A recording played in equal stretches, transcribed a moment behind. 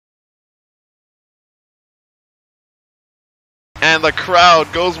And the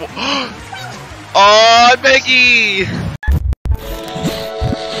crowd goes. Oh, Meggy!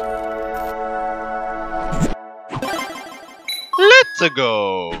 Let's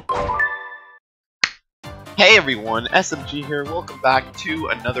go. Hey everyone, SMG here. Welcome back to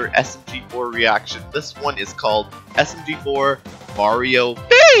another SMG4 reaction. This one is called SMG4 Mario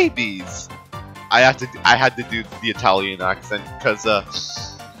Babies. I had to do the Italian accent because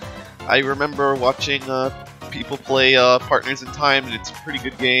I remember watching people play Partners in Time, and it's a pretty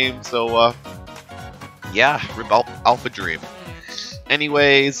good game. So yeah, Alpha Dream.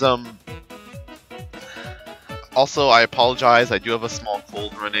 Anyways, also I apologize. I do have a small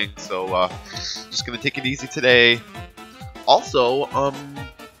cold running, so just gonna take it easy today. Also,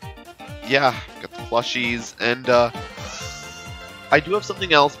 yeah, got the plushies, and I do have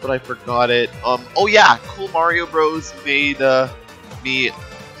something else, but I forgot it. Oh yeah, Cool Mario Bros made me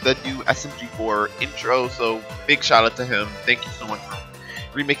the new SMG4 intro, so big shout out to him. Thank you so much for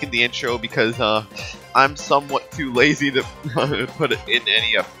remaking the intro, because I'm somewhat too lazy to put it in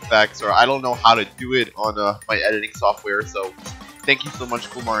any effects, or I don't know how to do it on my editing software, so thank you so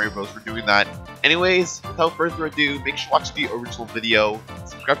much, Cool Mario Bros, for doing that. Anyways, without further ado, make sure to watch the original video,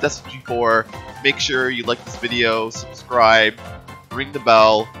 subscribe to SMG4, make sure you like this video, subscribe, ring the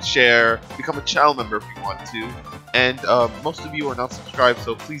bell, share, become a channel member if you want to, and most of you are not subscribed,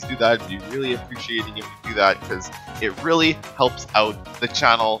 so please do that. It'd be really appreciating if you do that, because it really helps out the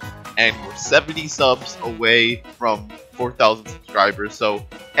channel, and we're 70 subs away from 4,000 subscribers, so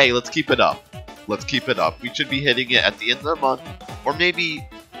hey, let's keep it up. Let's keep it up. We should be hitting it at the end of the month, or maybe,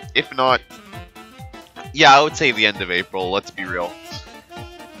 if not, yeah, I would say the end of April, let's be real.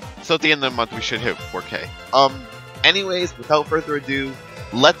 So at the end of the month, we should hit 4K. Anyways, without further ado,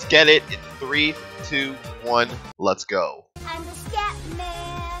 let's get it in 3, 2, 1, let's go. I'm the scat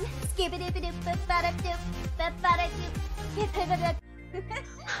man.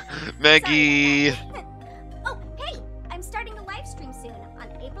 Meggy! Oh, hey! I'm starting a live stream soon on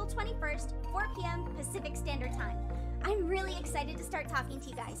April 21st, 4 p.m. Pacific Standard Time. I'm really excited to start talking to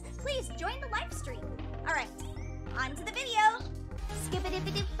you guys. Please join the live stream. Alright, on to the video.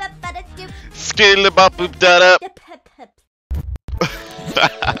 Skidly-bop-boop-da-da. It's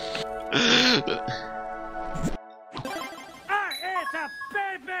a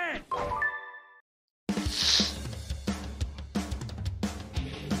baby!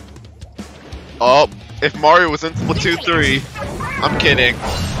 Oh, if Mario was in Splatoon 3, I'm kidding.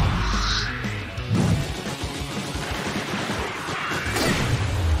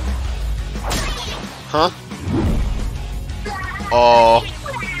 Huh? Oh.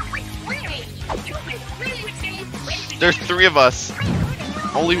 There's 3 of us.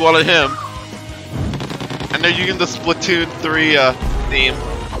 Only one of him. And they're using the Splatoon 3 theme.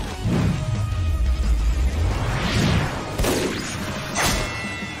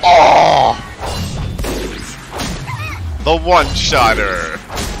 Oh! The one-shotter.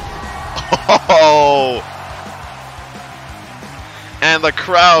 Oh! And the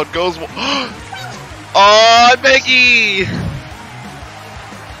crowd goes. Oh, Meggy!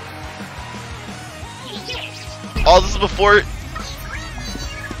 Oh, this is before. This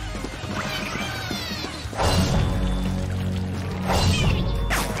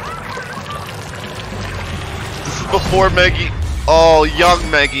is before Meggy. Oh, young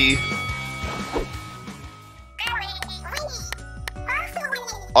Meggy.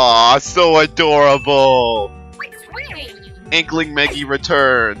 Aw, so adorable. Inkling Meggy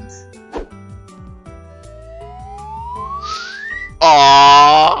returns.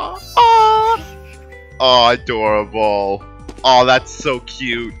 Aww. Aww. Oh, adorable. Oh, that's so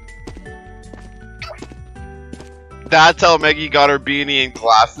cute. That's how Meggy got her beanie and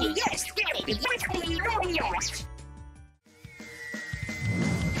glasses.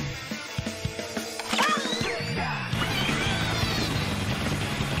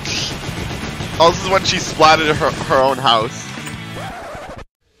 Oh, this is when she splattered her own house.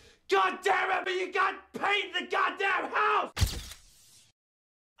 God damn it, but you got paint in the goddamn house!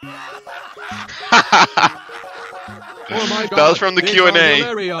 Oh my God. That was from the Q&A.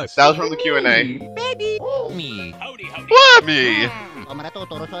 Hilarious. That was from the Q&A. Baby! Me. Howdy, howdy. What, me?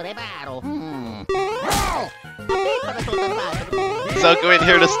 So go in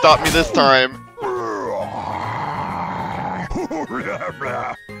here to stop me this time. I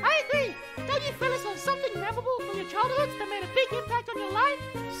agree. Don't you fellas have something memorable from your childhoods that made a big impact on your life?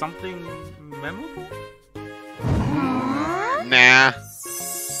 Something memorable? Nah.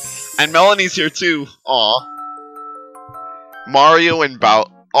 And Melanie's here too. Aw. Mario and Bow.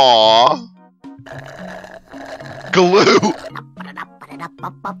 Aw. Glue.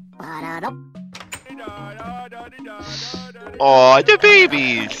 Aw, the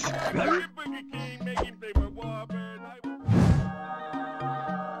babies!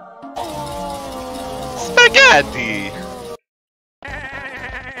 Spaghetti!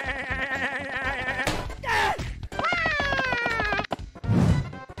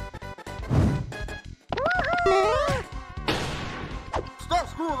 Stop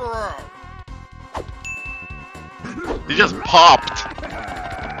screwing around! He just popped!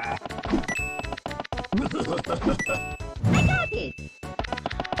 I got it.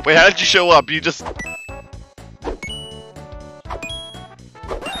 Wait, how did you show up? You just...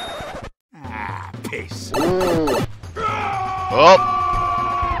 Peace. Oh!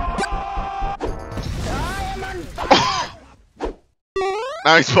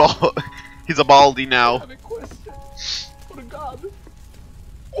 Now he's bald. He's a baldy now. I have a question. For God.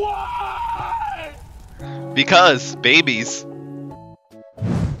 Why? Because babies.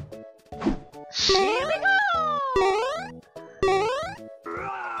 Here we go.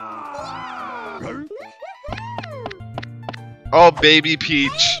 Oh, baby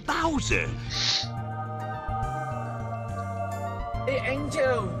Peach. Bowser. Hey,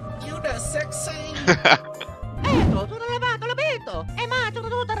 Angel, you the sexy. Petro, tutto lavato, l'abito. E mangio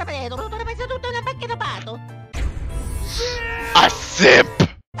tutto ripeto, tutto ripeto, tutto nel pacchetto pato. A sip!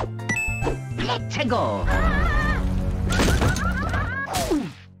 Let's go.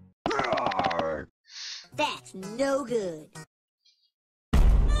 That's no good.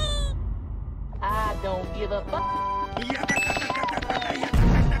 I don't give a fuck.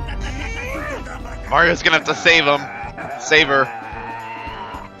 Mario's gonna have to save him. Save her.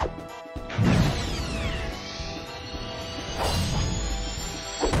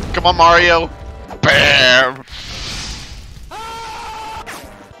 Come on, Mario. Bam!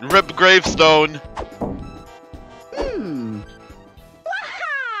 Rip gravestone.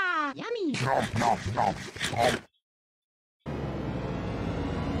 Waha! Yummy.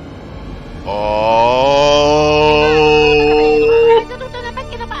 Oh! Tutto nel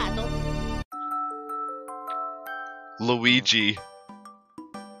pacchetto pato. Luigi.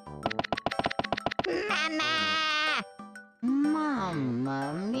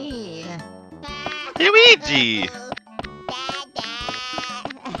 Mamma mia. Luigi!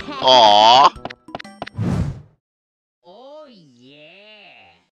 Aww. Oh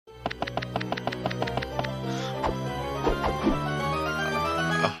yeah.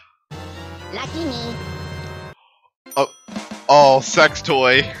 Lucky me. Oh, sex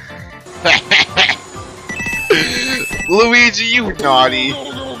toy. Luigi, you naughty.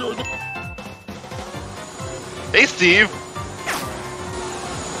 Hey, Steve.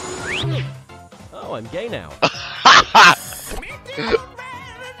 Oh, I'm gay now.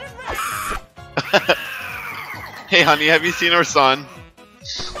 Hey, honey, have you seen our son?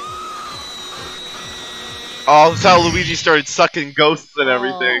 Oh, that's how Luigi started sucking ghosts and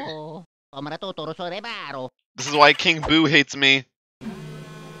everything. Oh, tutto reparo. This is why King Boo hates me.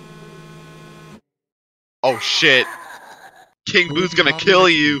 Oh, shit. King Boo's gonna kill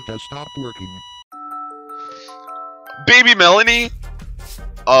you. Has stopped working. Baby Melanie?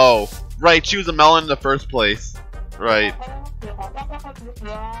 Oh, right, she was a melon in the first place. Right.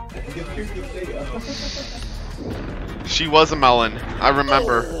 She was a melon, I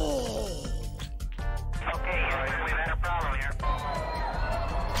remember.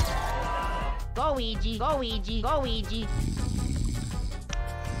 Go Ouija, go Ouija, go Ouija.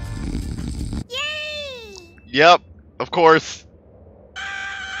 Yay! Yep, of course.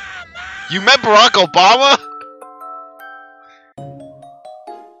 You met Barack Obama?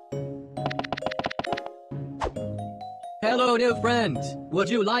 Hello, new friend. Would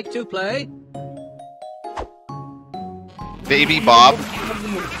you like to play? Baby Bob.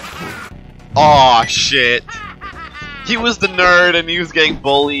 Aw, shit. He was the nerd and he was getting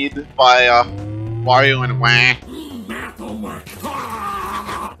bullied by Wario and Wah.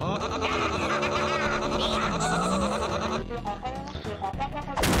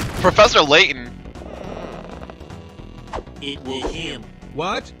 Professor Layton. It was him.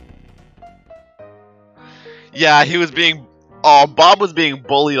 What? Yeah, he was being... Oh, Bob was being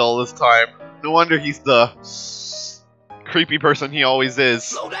bullied all this time. No wonder he's the creepy person he always is.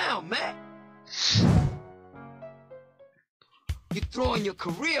 Slow down, man. You're throwing your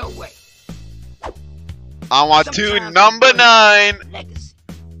career away. I want to Sometimes number 9. Legacy.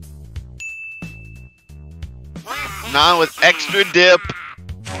 9 with extra dip.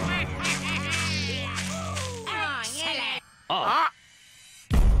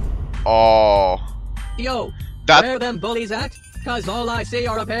 Oh. Yo, That... where them bullies at? Cause all I see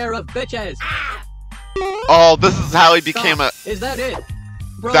are a pair of bitches. Oh, this is how he became Stop. a... Is that it?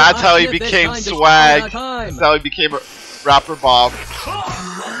 Bro, That's I how he did this became kind of stuff swag. all the time. That's how he became a rapper Bob.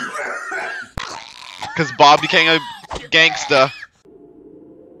 Because Bob became a gangsta.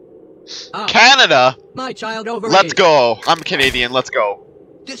 Oh, Canada? my child overage. Let's go. I'm Canadian. Let's go.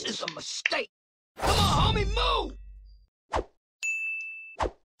 This is a mistake. Come on, homie, move.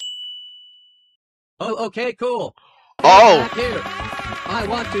 Oh, okay, cool. Oh. Back here. I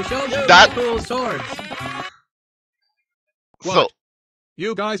want to show you That- my cool swords. So, What?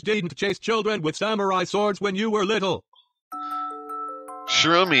 You guys didn't chase children with samurai swords when you were little.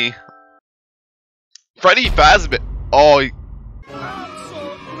 Shroomy. Freddy Fazbear. Oh,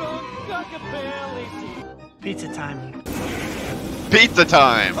 Pizza time. pizza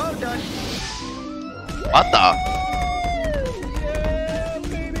time. Well done. What the?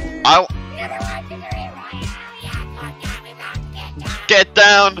 I. Get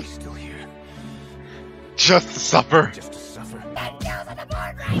down. Still here. Just to suffer. Just to suffer.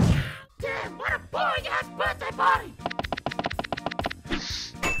 Damn, what a boring ass birthday party!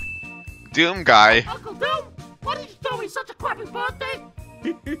 Doom guy. Uncle Doom, what did you do? He's such a crappy birthday?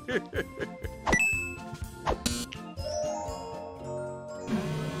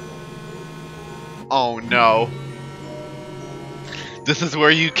 Oh no. This is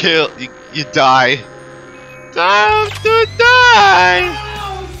where you you die. Time to die!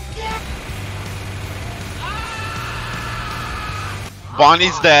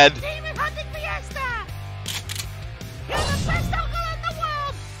 Bonnie's dead. Demon hunting fiesta! You're the best uncle in the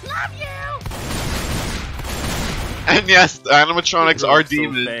world! Love you! And yes, the animatronics are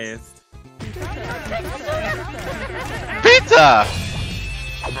demons. Pizza!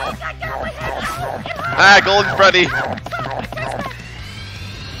 Ah, Golden Freddy.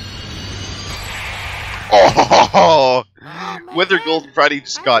 Oh, Wither Golden Freddy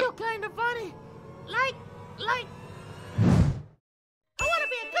just got. I feel kind of funny. Like. I want to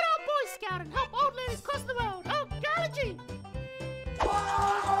be a good old Boy Scout and help old ladies cross the road. Oh,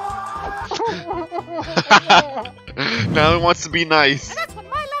 golly. Now he wants to be nice. And that's what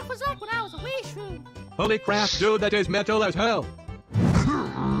my life was like when I was a wee shroom. Holy crap, dude, that is metal as hell.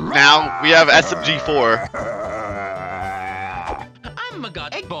 Now we have SMG4. I'm a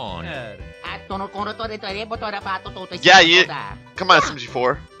god born. Yeah, you. Come on,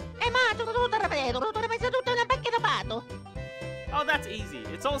 SMG4. Oh, that's easy.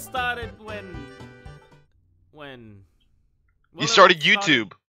 It's all started when You started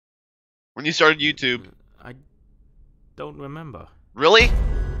YouTube. When you started YouTube. I don't remember. Really?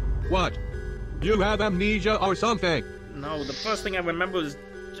 What? You have amnesia or something? No, the first thing I remember was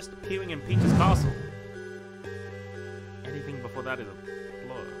just appearing in Peach's castle. Anything before that is a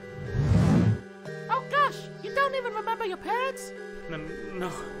blur. Oh gosh, you don't even remember your parents? No.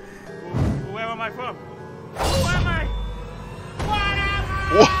 Where am I from? Who am I? What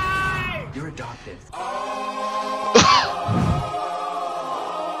am I? You're adopted.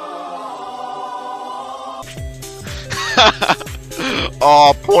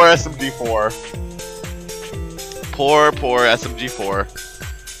 Oh, poor SMG4. Poor SMG4.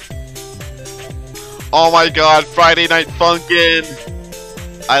 Oh my god, Friday Night Funkin'.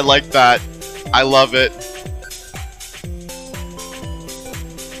 I like that. I love it.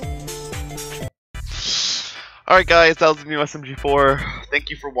 Alright guys, that was the new SMG4. Thank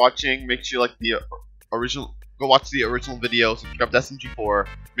you for watching. Make sure you like the original. Go watch the original video. Subscribe to SMG4.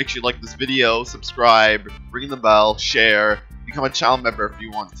 Make sure you like this video. Subscribe. Ring the bell. Share. Become a channel member if you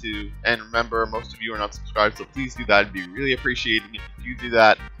want to. And remember, most of you are not subscribed, so please do that. It'd be really appreciating if you do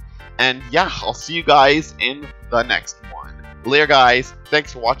that. And yeah, I'll see you guys in the next one. Later guys.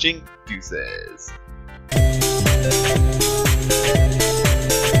 Thanks for watching. Deuces.